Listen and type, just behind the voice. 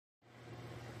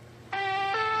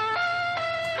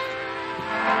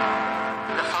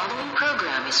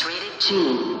G.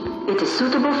 It is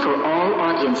suitable for all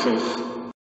audiences.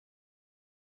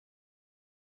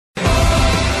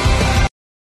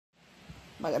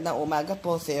 Magandang umaga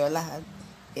po sa iyo lahat.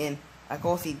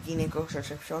 Ako si Gine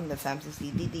Construction na Samsung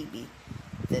Cvtv.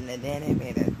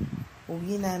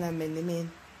 Uwi na namin.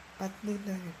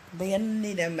 Bayan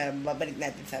nila, babalik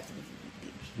natin sa Cvtv.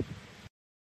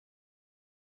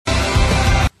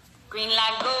 Green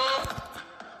light go,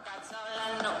 that's all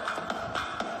I know.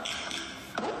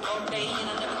 Move all day and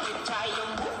I never get tired.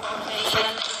 Move all day and I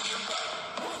never give up.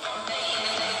 Move all day and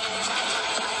I never get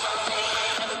tired. Move all day and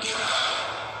I never give up.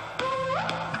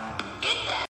 Get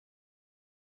that.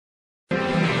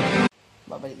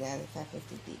 Babalik natin sa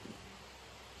Cvtv.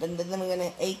 Banda naman ka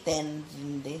ng A10,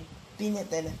 hindi.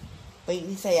 Pinata na.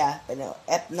 Painisaya,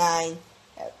 F9,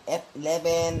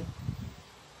 F11,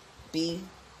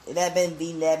 P11,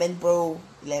 B11 Pro,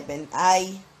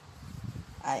 11i,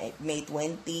 Mate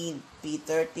 20,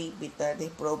 P30,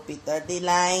 P30 Pro, P30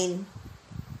 line,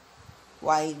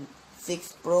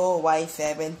 Y6 Pro,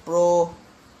 Y7 Pro,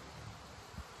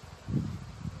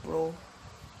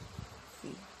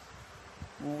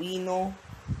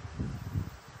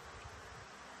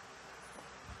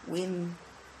 Win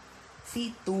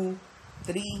C2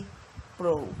 3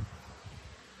 Pro.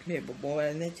 May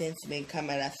bubuwala na chance, may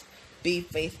cameras,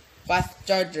 P-face, fast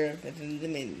charger,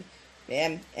 may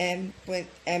M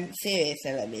series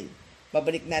alamin.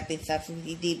 Babalik natin sa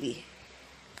Cvtv.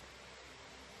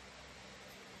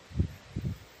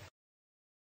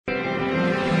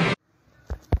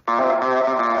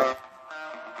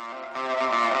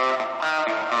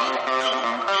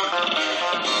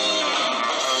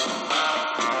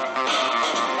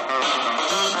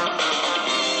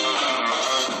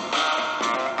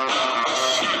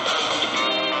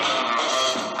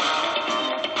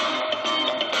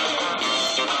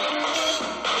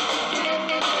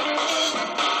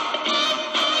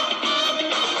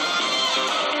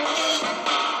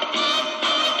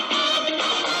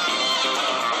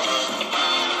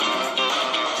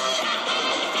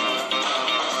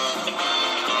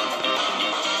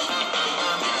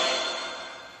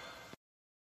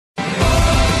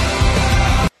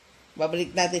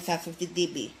 Babalik natin sa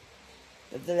Cvtv.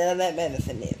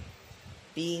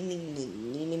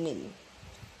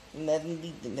 Meron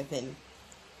dito na pen.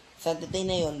 Sa tatay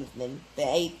na yun,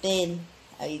 I10,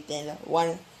 1,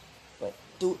 2,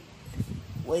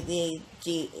 with the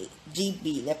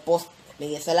GB na post.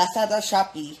 May sa Lazada,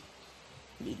 Shopee.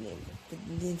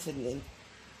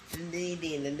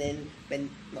 Hindi, and then,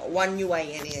 1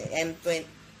 UI, M10,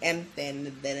 and then,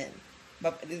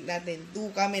 babalik natin,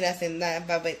 2 cameras, and then,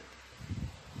 babalik,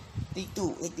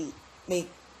 T2, may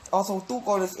also 2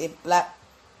 colors in black,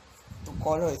 2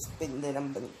 colors, pin din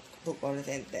ang 2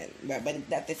 colors, and then, babalik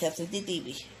natin sa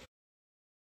Cvtv.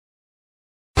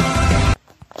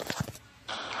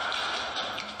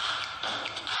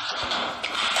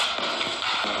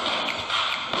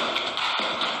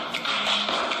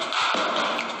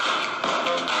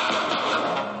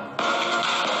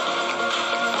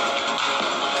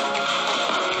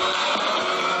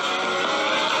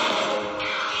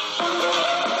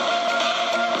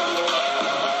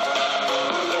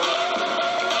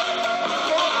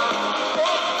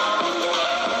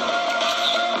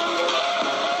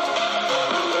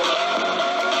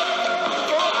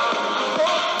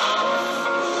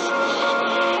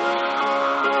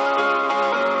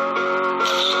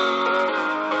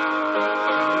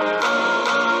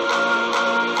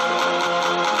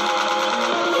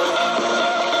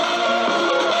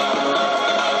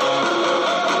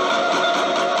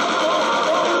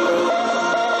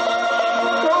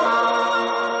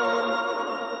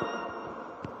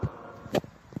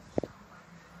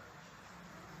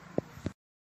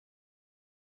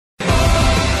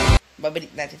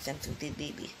 Babalik natin sa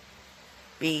Cvtv.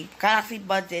 Galaxy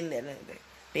Budget,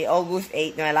 August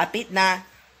 8, malapit na,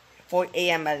 4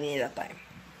 a.m. Manila time.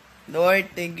 Lord,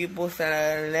 thank you po sa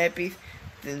lepis,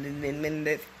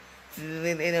 Lord,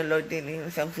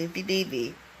 sa Cvtv,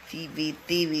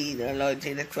 Lord,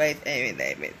 Jesus Christ,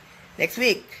 amen. Next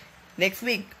week, 8,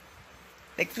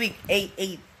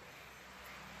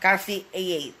 Galaxy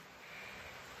A8.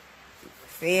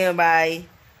 See you, bye.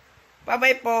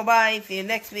 Bye-bye po, bye. See you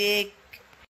next week.